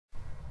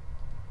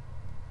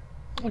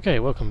Okay,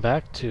 welcome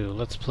back to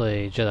Let's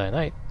Play Jedi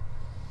Knight.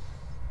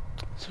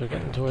 So we're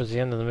getting towards the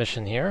end of the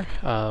mission here.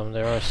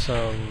 There are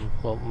some,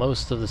 well,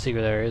 most of the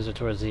secret areas are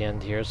towards the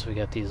end here, so we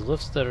got these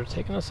lifts that are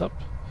taking us up.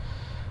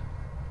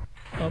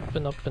 Up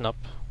and up and up.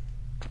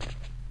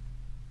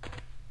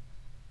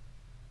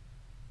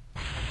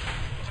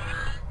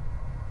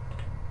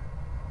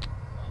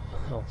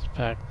 Health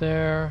pack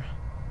there.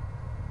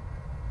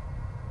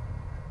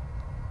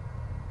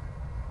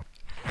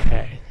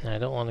 Okay, now I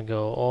don't want to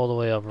go all the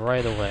way up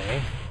right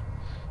away.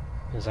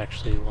 There's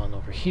actually one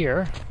over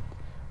here.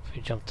 If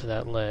we jump to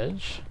that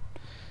ledge,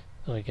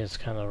 then we can just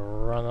kind of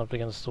run up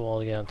against the wall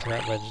to get onto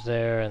that ledge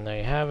there, and there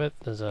you have it.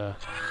 There's a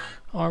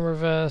armor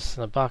vest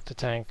and a Bacta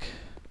tank,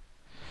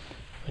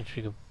 which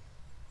we could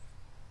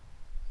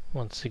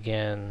once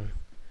again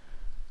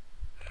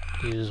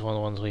use one of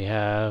the ones we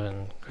have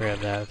and grab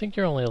that. I think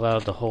you're only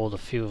allowed to hold a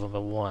few of them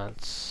at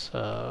once.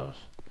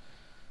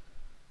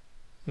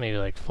 Maybe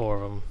like 4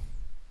 of them.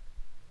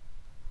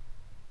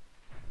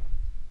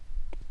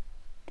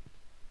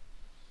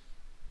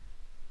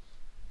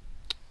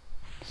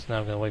 So now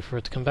I'm going to wait for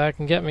it to come back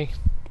and get me.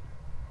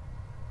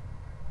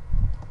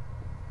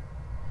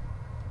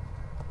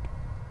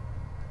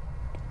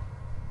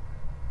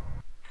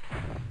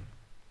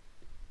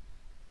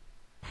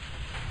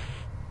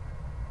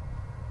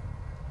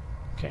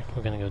 Okay,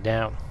 we're going to go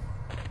down.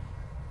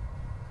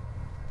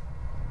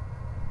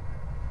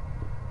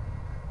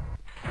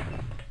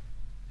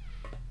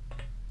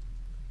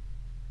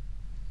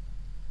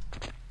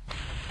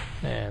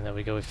 And there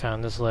we go, we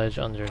found this ledge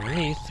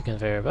underneath the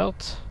conveyor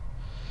belt.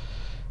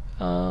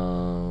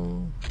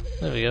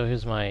 There we go,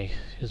 here's my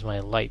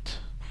light.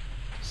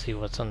 Let's see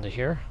what's under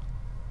here.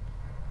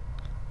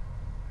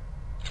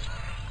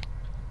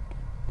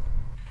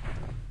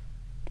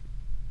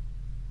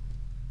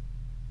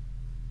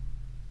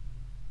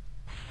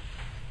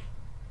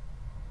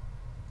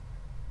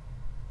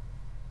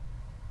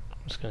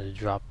 I'm just going to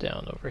drop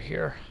down over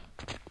here.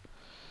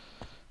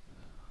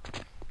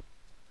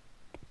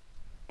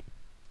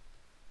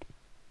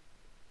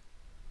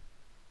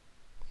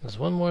 There's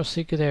one more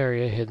secret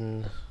area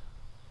hidden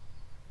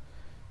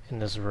in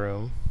this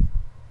room.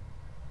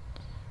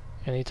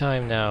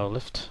 Anytime now,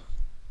 lift.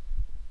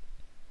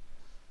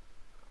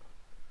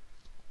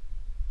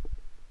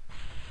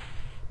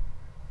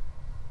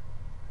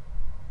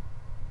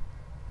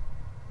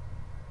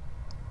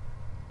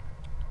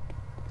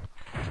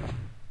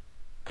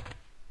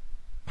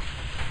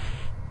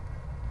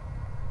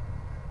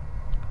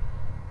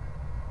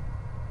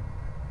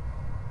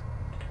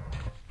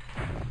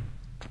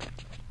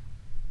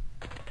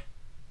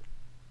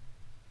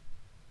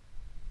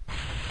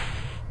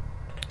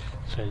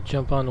 So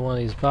jump onto one of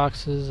these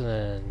boxes and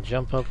then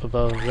jump up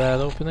above that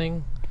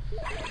opening,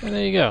 and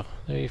there you go.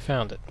 There you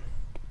found it.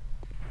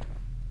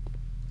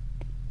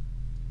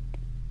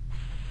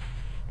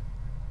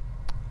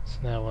 So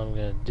now what I'm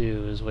going to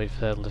do is wait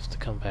for that lift to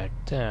come back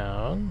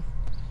down,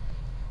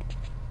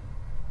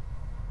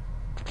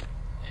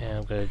 and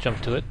I'm going to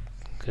jump to it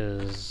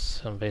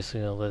because I'm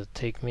basically going to let it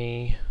take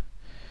me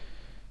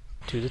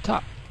to the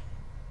top.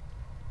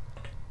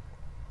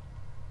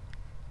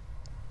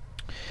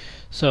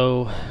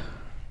 So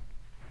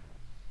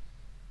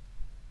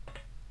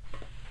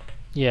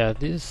yeah,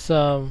 this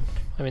I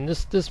mean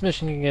this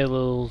mission can get a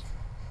little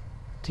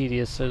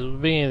tedious. So the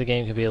beginning of the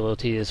game can be a little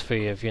tedious for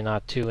you if you're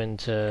not too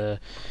into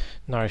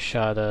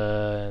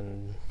Shadda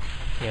and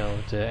you know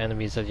the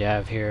enemies that you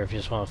have here. If you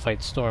just want to fight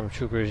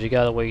stormtroopers, you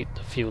gotta wait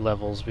a few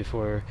levels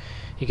before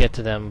you get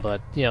to them. But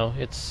you know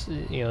it's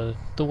the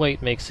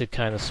wait makes it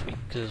kind of sweet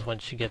because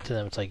once you get to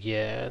them, it's like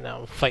yeah,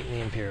 now I'm fighting the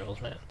Imperials,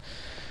 man.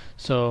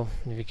 So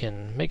if you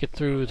can make it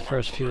through the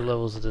first few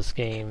levels of this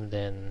game,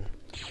 then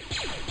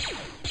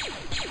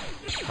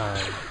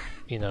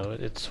you know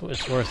it's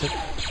worth it.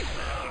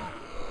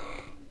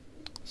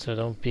 So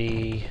don't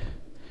be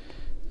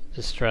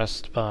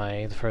distressed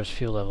by the first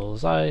few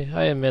levels. I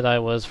admit I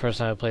was first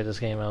time I played this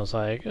game. I was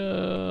like,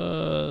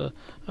 I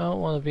don't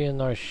want to be in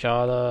Nar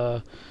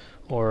Shadda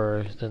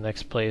or the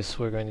next place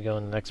we're going to go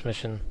in the next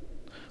mission,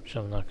 which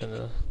I'm not going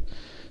to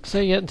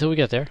say yet until we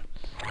get there.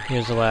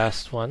 Here's the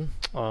last one.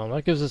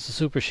 That gives us a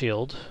super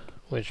shield,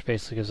 which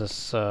basically gives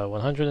us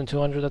 100 and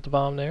 200 at the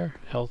bottom there,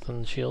 health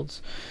and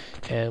shields,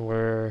 and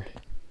we're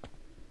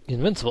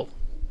invincible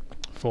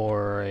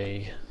for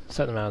a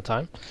set amount of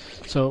time.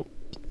 So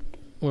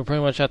we're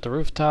pretty much at the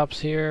rooftops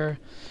here.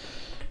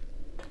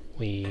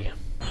 We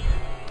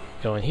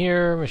go in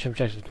here, mission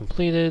objective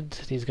completed.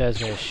 These guys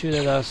are going to shoot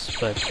at us,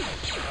 but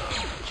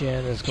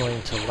Jan is going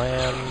to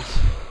land.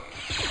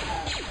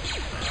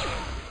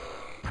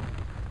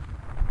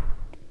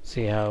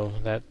 See how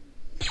the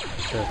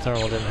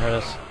thermal didn't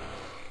hurt us.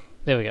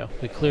 There we go.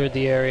 We cleared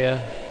the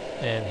area,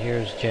 and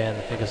here's Jan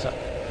to pick us up.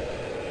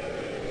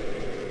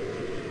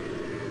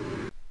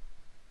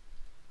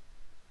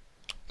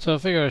 So I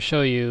figure I'll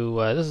show you,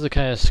 this is the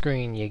kind of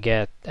screen you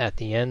get at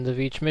the end of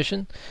each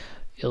mission.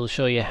 It'll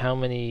show you how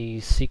many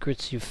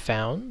secrets you've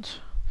found.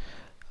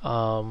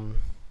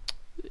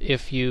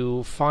 If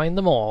you find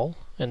them all,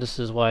 and this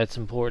is why it's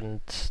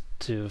important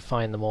to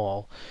find them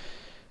all.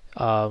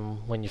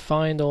 When you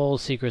find all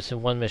the secrets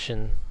in one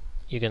mission,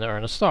 you're going to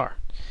earn a star.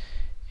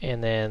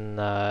 And then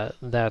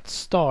that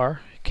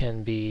star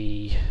can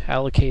be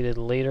allocated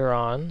later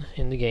on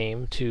in the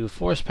game to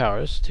force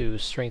powers, to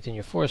strengthen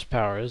your force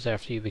powers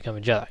after you become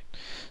a Jedi.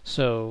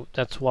 So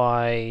that's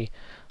why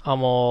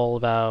I'm all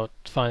about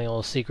finding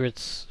all the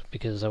secrets,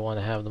 because I want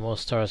to have the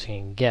most stars I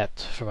can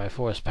get for my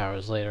force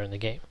powers later in the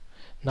game.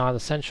 Not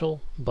essential,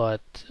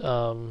 but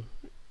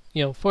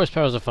force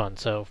powers are fun,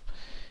 so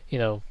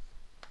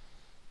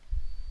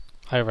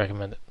I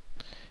recommend it.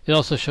 It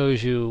also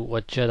shows you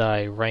what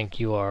Jedi rank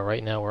you are.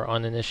 Right now we're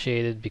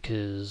uninitiated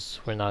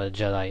because we're not a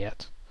Jedi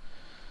yet.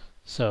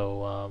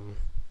 So,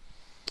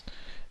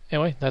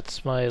 anyway,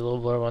 that's my little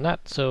blurb on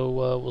that. So,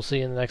 we'll see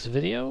you in the next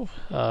video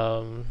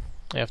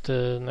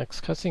after the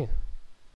next cutscene.